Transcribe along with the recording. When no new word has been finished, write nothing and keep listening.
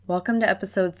Welcome to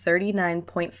episode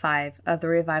 39.5 of the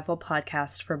Revival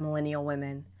Podcast for Millennial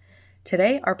Women.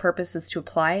 Today, our purpose is to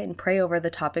apply and pray over the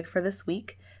topic for this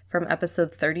week from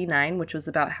episode 39, which was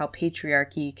about how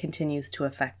patriarchy continues to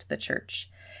affect the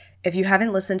church. If you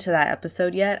haven't listened to that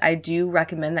episode yet, I do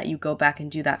recommend that you go back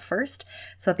and do that first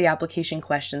so that the application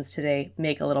questions today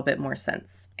make a little bit more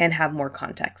sense and have more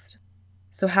context.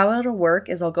 So how it'll work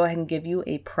is I'll go ahead and give you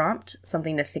a prompt,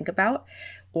 something to think about,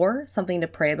 or something to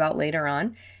pray about later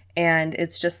on, and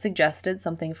it's just suggested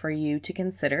something for you to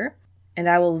consider. And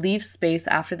I will leave space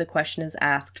after the question is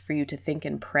asked for you to think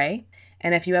and pray.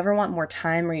 And if you ever want more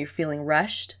time or you're feeling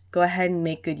rushed, go ahead and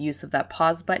make good use of that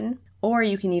pause button, or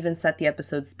you can even set the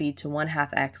episode speed to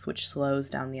 1/2x, which slows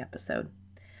down the episode.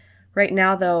 Right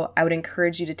now, though, I would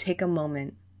encourage you to take a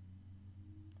moment,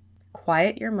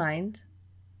 quiet your mind,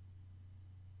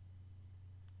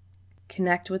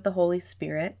 connect with the Holy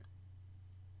Spirit,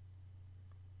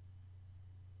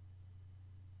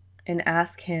 and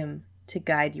ask Him to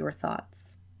guide your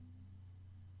thoughts.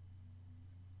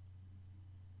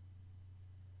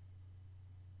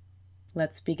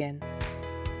 Let's begin.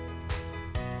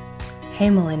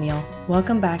 Hey Millennial,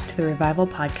 welcome back to the Revival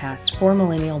Podcast for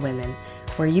Millennial Women,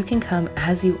 where you can come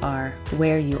as you are,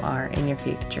 where you are in your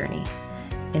faith journey.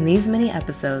 In these mini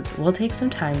episodes, we'll take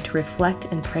some time to reflect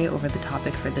and pray over the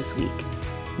topic for this week.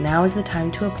 Now is the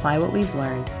time to apply what we've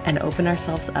learned and open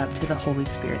ourselves up to the Holy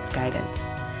Spirit's guidance.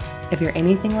 If you're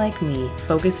anything like me,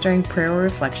 focus during prayer or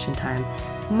reflection time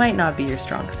might not be your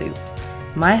strong suit.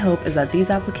 My hope is that these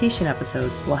application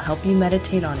episodes will help you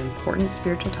meditate on important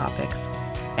spiritual topics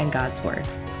and God's Word.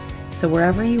 So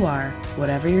wherever you are,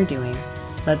 whatever you're doing,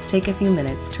 let's take a few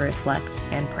minutes to reflect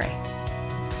and pray.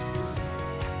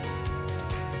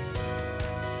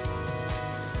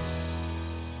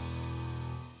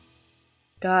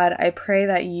 God, I pray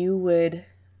that you would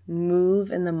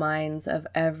move in the minds of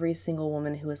every single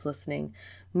woman who is listening.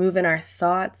 Move in our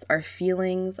thoughts, our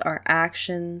feelings, our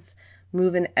actions.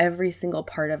 Move in every single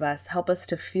part of us. Help us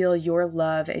to feel your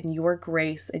love and your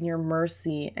grace and your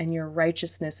mercy and your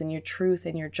righteousness and your truth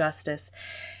and your justice.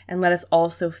 And let us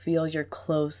also feel your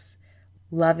close,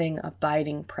 loving,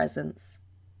 abiding presence.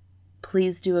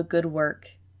 Please do a good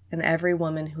work in every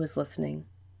woman who is listening.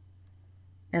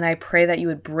 And I pray that you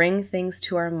would bring things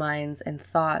to our minds and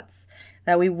thoughts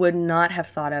that we would not have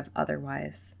thought of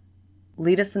otherwise.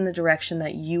 Lead us in the direction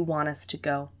that you want us to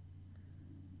go.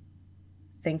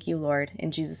 Thank you, Lord. In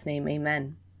Jesus' name,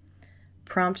 amen.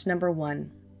 Prompt number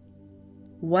 1.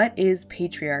 What is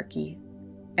patriarchy,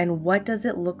 and what does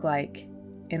it look like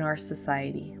in our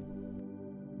society?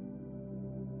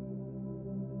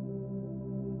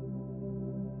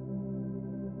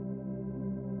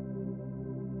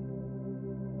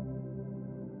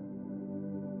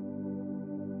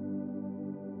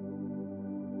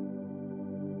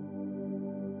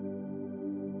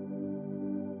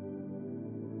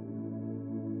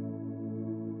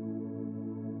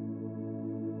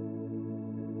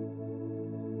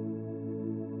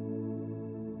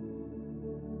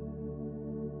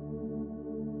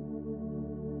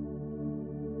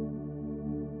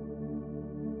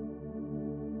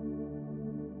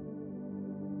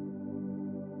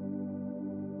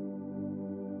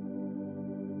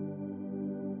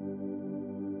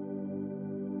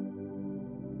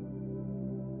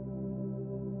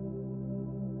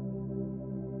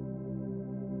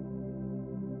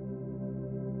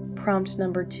 Prompt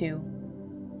number 2.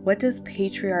 What does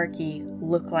patriarchy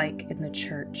look like in the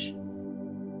church?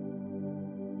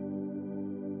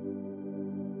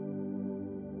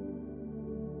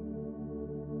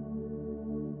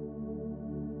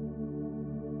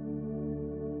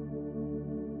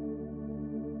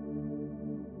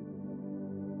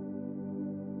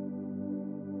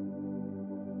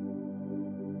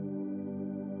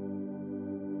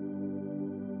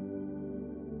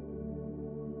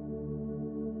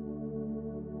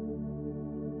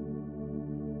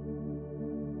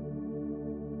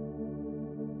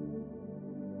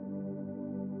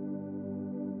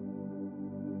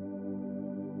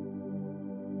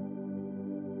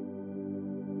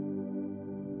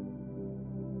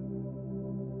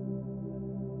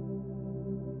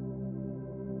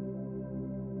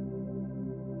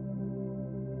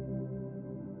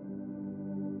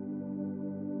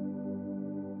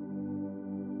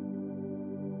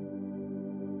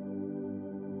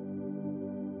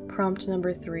 Prompt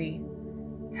number 3.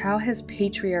 How has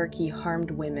patriarchy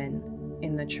harmed women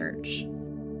in the church?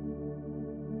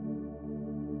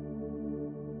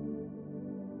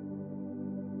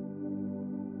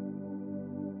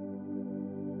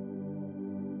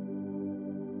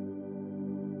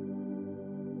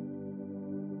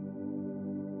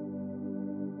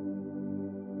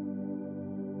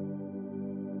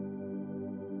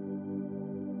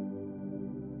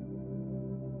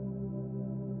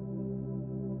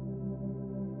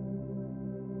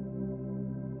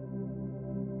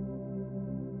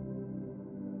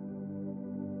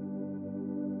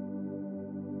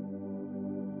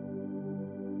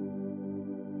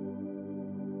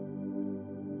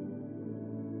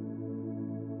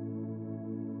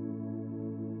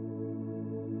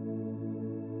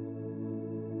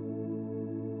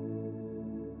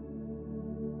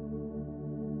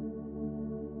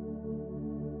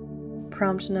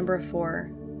 Prompt number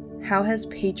 4. How has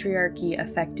patriarchy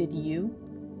affected you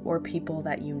or people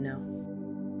that you know?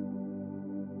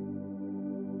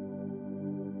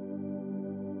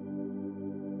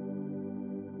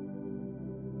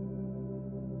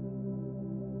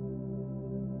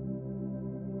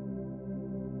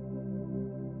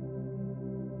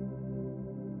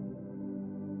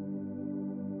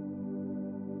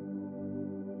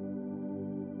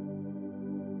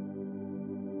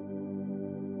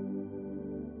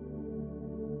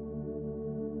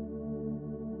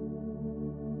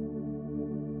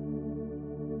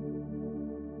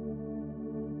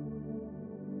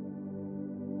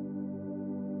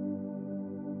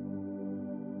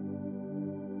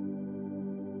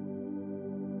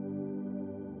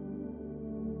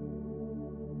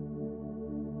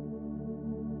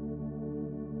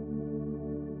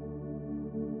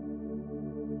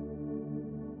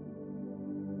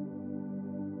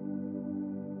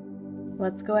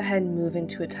 Let's go ahead and move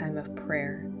into a time of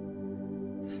prayer.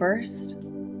 First,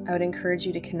 I would encourage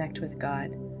you to connect with God.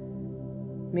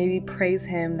 Maybe praise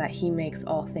Him that He makes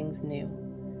all things new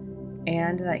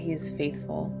and that He is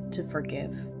faithful to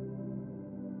forgive.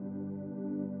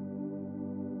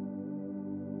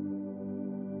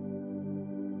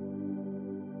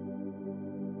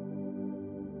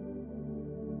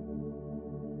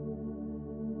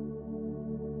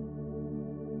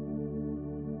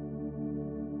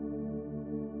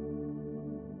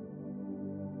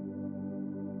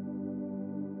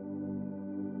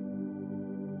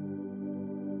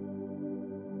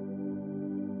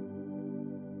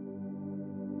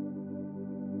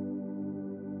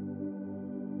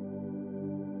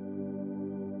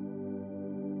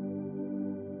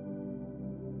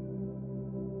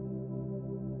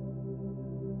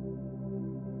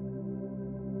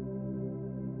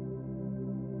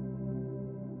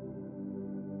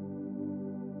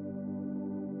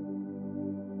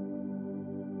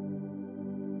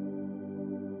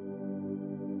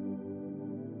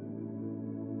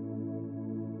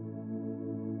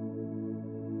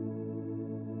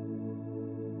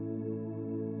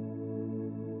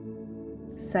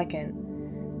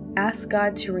 Second, ask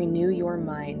God to renew your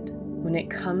mind when it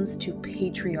comes to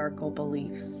patriarchal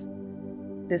beliefs.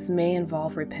 This may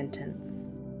involve repentance.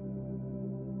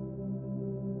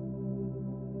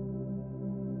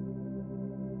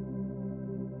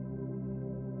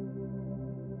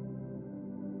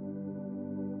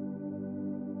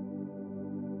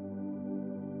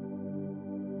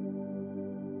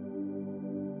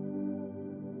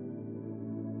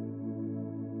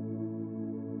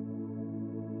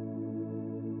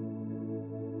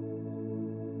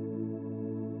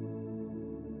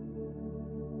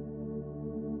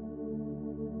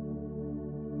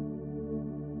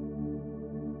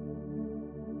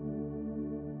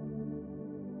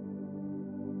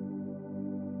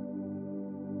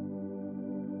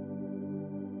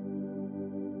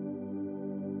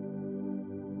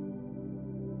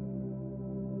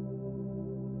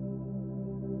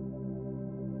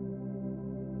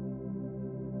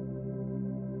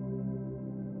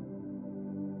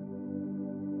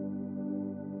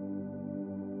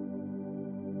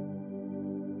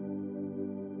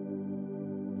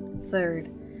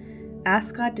 Third,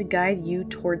 ask God to guide you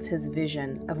towards His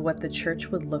vision of what the church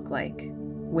would look like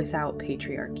without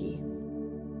patriarchy.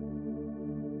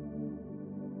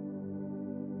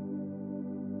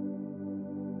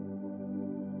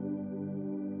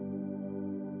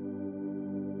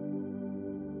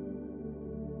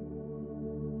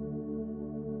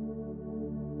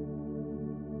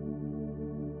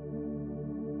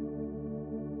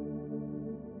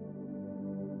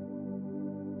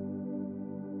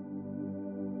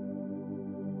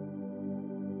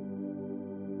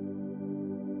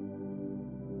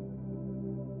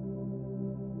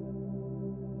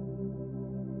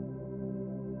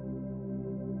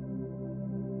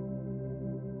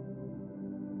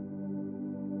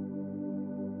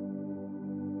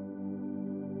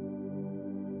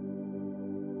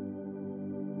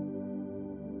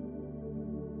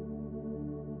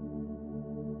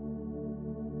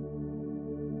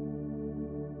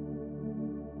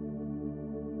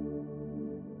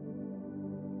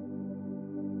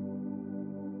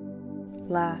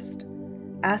 Last,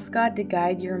 ask God to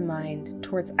guide your mind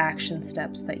towards action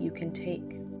steps that you can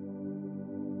take.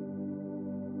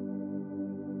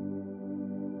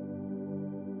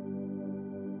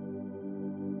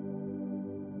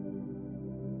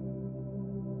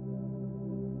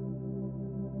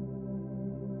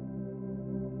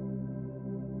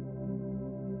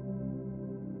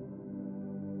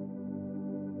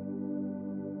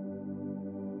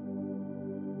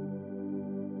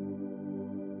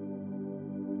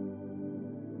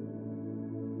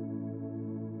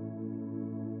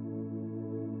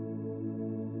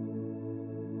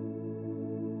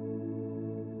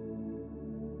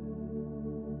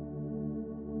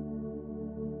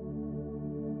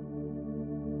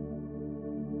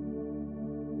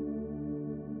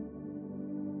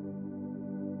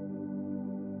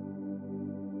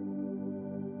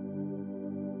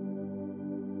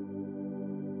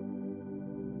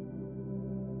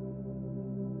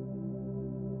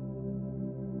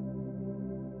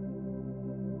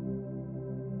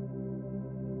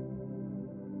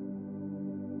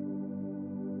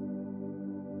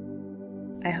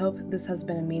 I hope this has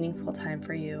been a meaningful time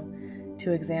for you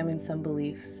to examine some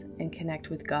beliefs and connect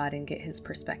with God and get His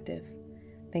perspective.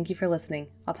 Thank you for listening.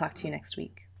 I'll talk to you next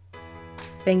week.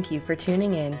 Thank you for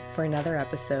tuning in for another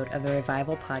episode of the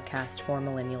Revival Podcast for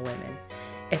Millennial Women.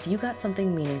 If you got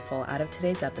something meaningful out of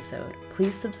today's episode,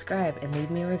 please subscribe and leave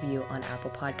me a review on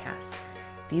Apple Podcasts.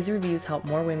 These reviews help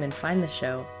more women find the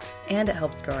show, and it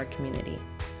helps grow our community.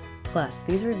 Plus,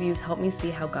 these reviews help me see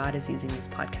how God is using this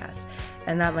podcast,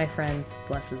 and that, my friends,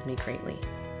 blesses me greatly.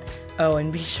 Oh,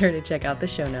 and be sure to check out the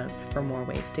show notes for more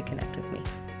ways to connect with me.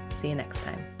 See you next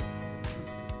time.